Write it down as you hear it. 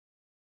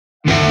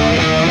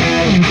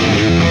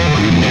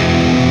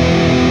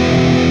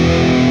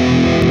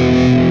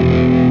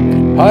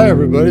Hi,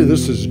 everybody.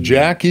 This is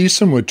Jack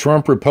Easum with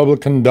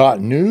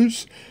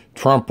TrumpRepublican.News,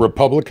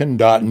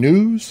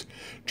 TrumpRepublican.News,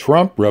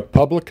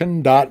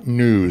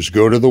 TrumpRepublican.News.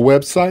 Go to the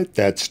website.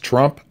 That's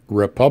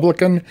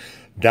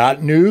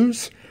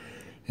TrumpRepublican.News.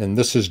 And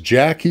this is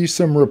Jack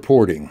Easum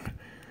reporting.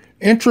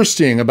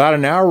 Interesting. About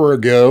an hour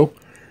ago,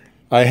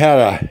 I had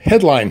a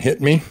headline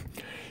hit me.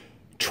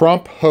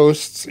 Trump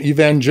hosts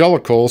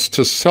evangelicals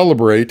to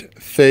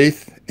celebrate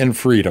faith and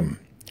freedom.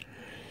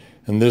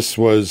 And this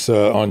was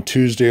on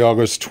Tuesday,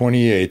 August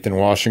 28th in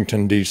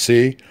Washington,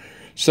 D.C.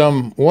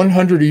 Some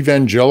 100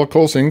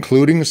 evangelicals,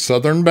 including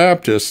Southern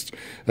Baptists,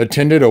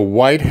 attended a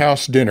White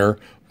House dinner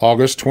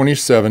August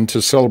 27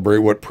 to celebrate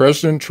what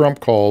President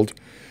Trump called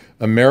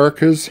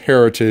America's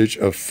heritage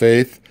of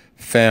faith,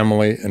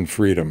 family, and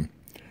freedom.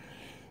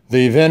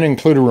 The event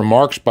included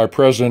remarks by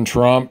President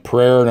Trump,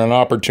 prayer, and an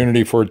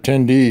opportunity for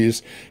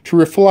attendees to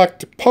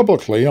reflect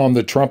publicly on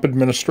the Trump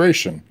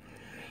administration.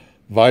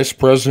 Vice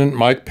President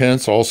Mike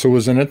Pence also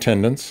was in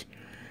attendance,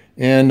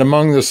 and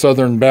among the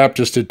Southern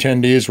Baptist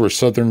attendees were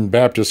Southern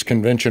Baptist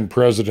Convention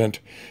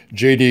President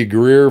J.D.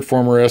 Greear,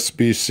 former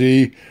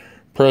SBC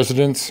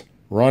presidents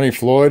Ronnie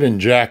Floyd and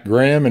Jack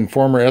Graham, and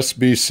former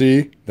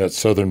SBC, that's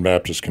Southern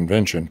Baptist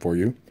Convention for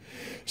you,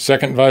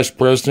 Second Vice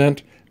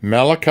President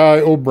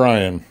Malachi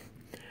O'Brien.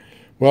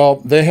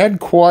 Well, they had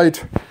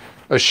quite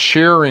a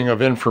sharing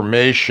of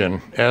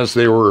information as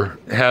they were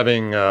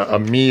having a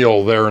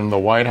meal there in the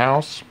White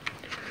House.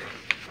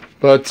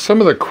 But some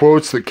of the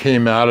quotes that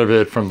came out of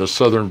it from the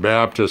Southern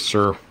Baptists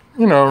are,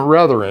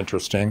 rather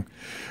interesting.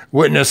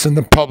 Witness in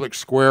the public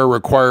square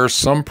requires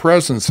some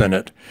presence in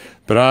it,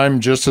 but I'm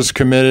just as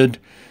committed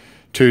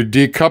to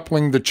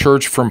decoupling the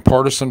church from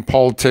partisan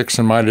politics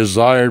and my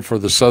desire for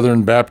the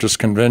Southern Baptist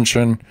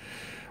Convention,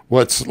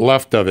 what's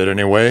left of it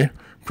anyway,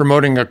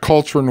 promoting a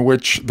culture in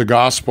which the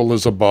gospel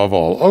is above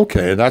all.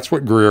 Okay, that's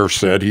what Greear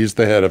said. He's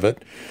the head of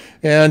it.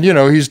 And,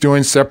 he's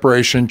doing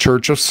separation,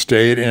 church of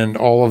state, and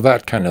all of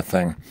that kind of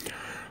thing.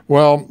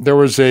 Well, there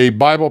was a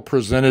Bible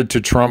presented to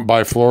Trump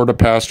by Florida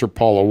pastor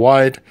Paula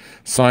White,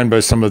 signed by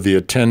some of the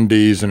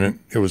attendees, and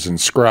it was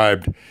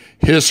inscribed,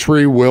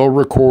 "History will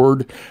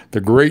record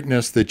the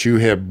greatness that you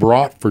have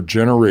brought for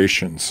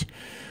generations."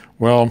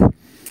 Well,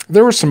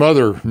 there were some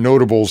other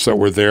notables that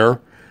were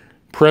there.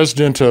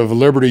 President of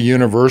Liberty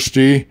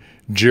University,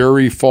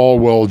 Jerry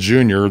Falwell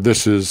Jr.,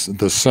 this is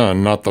the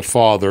son, not the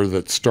father,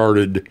 that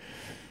started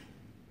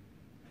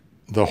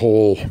the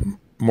whole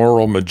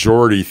moral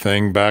majority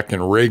thing back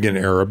in Reagan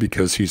era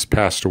because he's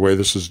passed away.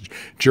 This is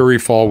Jerry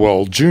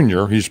Falwell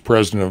Jr. He's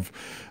president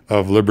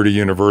of Liberty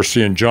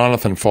University, and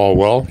Jonathan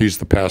Falwell, he's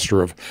the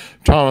pastor of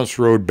Thomas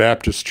Road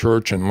Baptist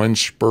Church in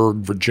Lynchburg,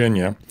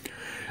 Virginia.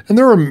 And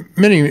there are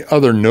many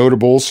other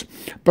notables,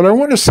 but I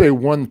want to say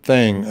one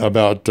thing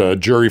about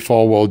Jerry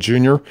Falwell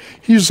Jr.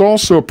 He's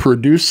also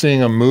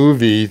producing a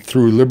movie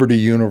through Liberty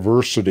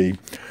University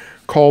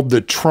called The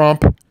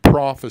Trump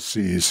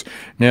Prophecies.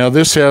 Now,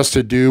 this has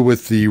to do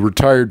with the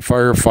retired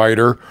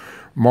firefighter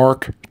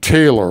Mark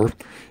Taylor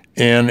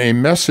and a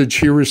message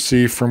he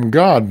received from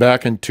God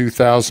back in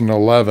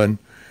 2011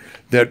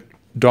 that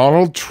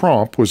Donald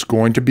Trump was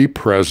going to be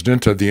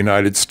president of the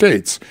United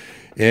States.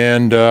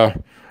 And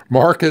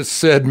Mark has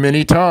said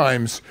many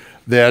times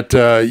that,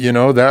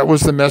 that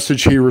was the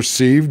message he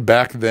received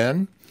back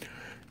then.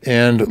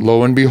 And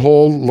lo and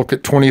behold, look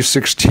at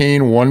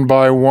 2016, one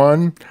by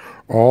one.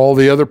 All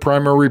the other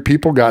primary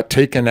people got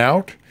taken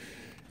out,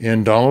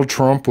 and Donald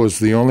Trump was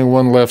the only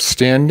one left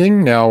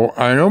standing. Now,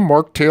 I know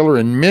Mark Taylor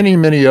and many,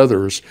 many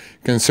others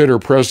consider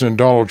President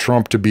Donald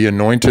Trump to be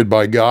anointed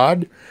by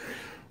God.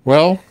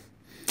 Well,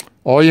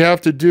 all you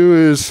have to do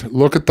is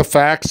look at the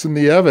facts and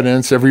the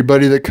evidence.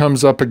 Everybody that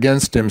comes up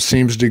against him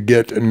seems to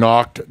get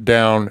knocked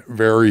down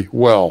very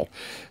well.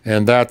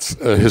 And that's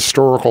a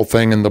historical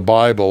thing in the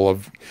Bible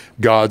of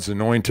God's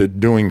anointed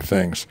doing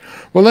things.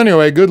 Well,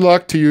 anyway, good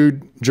luck to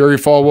you, Jerry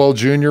Falwell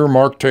Jr.,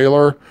 Mark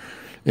Taylor,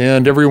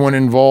 and everyone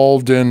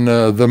involved in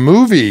the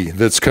movie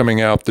that's coming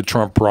out, The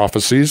Trump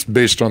Prophecies,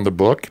 based on the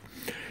book.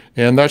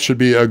 And that should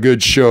be a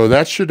good show.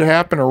 That should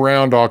happen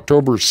around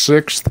October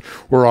 6th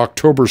or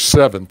October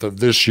 7th of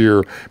this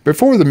year,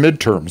 before the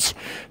midterms.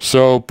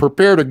 So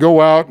prepare to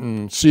go out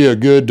and see a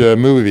good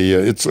movie.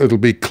 It'll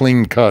be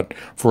clean cut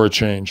for a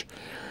change.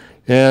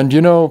 And,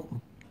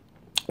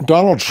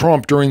 Donald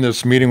Trump, during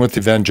this meeting with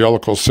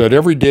evangelicals, said,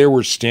 "Every day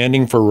we're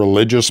standing for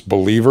religious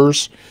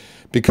believers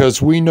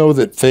because we know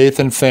that faith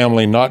and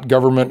family, not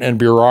government and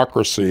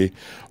bureaucracy,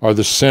 are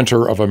the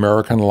center of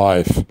American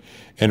life.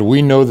 And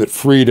we know that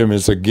freedom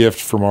is a gift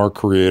from our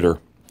Creator."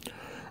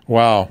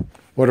 Wow,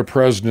 what a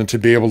president to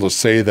be able to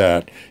say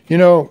that.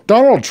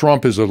 Donald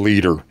Trump is a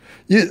leader.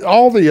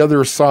 All the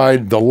other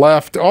side, the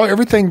left,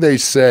 everything they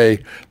say,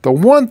 the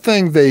one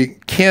thing they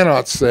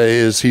cannot say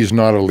is he's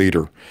not a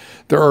leader.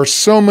 There are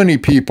so many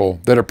people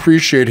that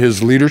appreciate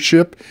his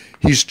leadership.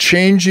 He's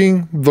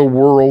changing the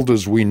world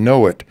as we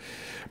know it.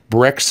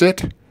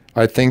 Brexit,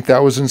 I think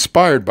that was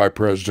inspired by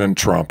President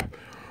Trump.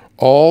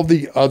 All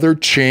the other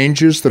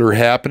changes that are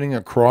happening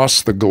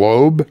across the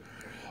globe,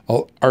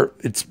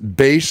 it's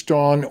based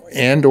on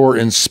and or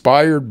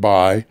inspired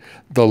by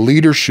the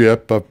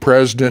leadership of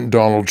President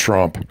Donald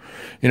Trump.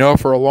 You know,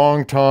 for a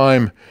long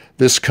time,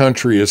 this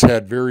country has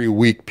had very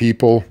weak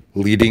people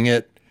leading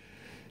it,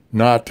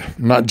 not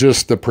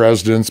just the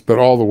presidents, but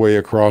all the way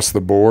across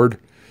the board.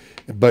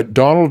 But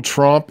Donald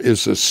Trump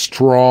is a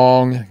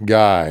strong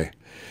guy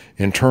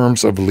in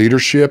terms of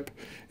leadership,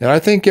 and I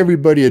think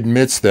everybody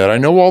admits that. I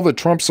know all the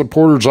Trump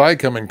supporters I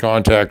come in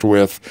contact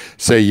with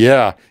say,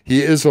 yeah,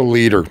 he is a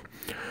leader.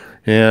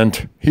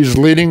 And he's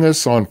leading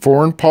us on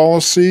foreign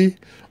policy,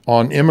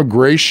 on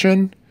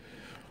immigration,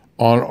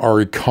 on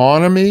our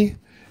economy,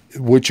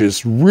 which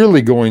is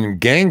really going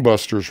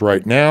gangbusters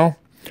right now.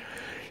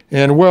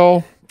 And,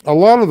 well, a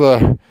lot of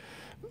the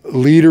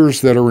leaders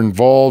that are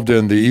involved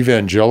in the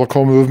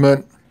evangelical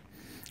movement,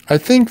 I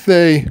think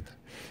they,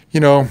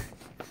 you know,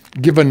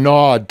 give a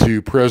nod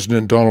to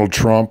President Donald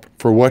Trump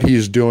for what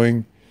he's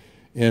doing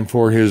and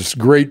for his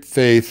great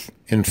faith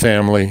in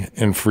family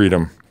and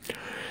freedom.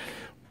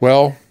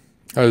 Well,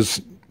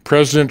 as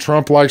President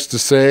Trump likes to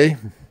say,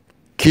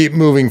 keep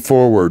moving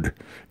forward.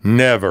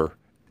 Never,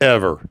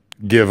 ever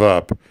give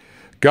up.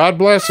 God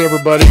bless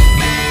everybody.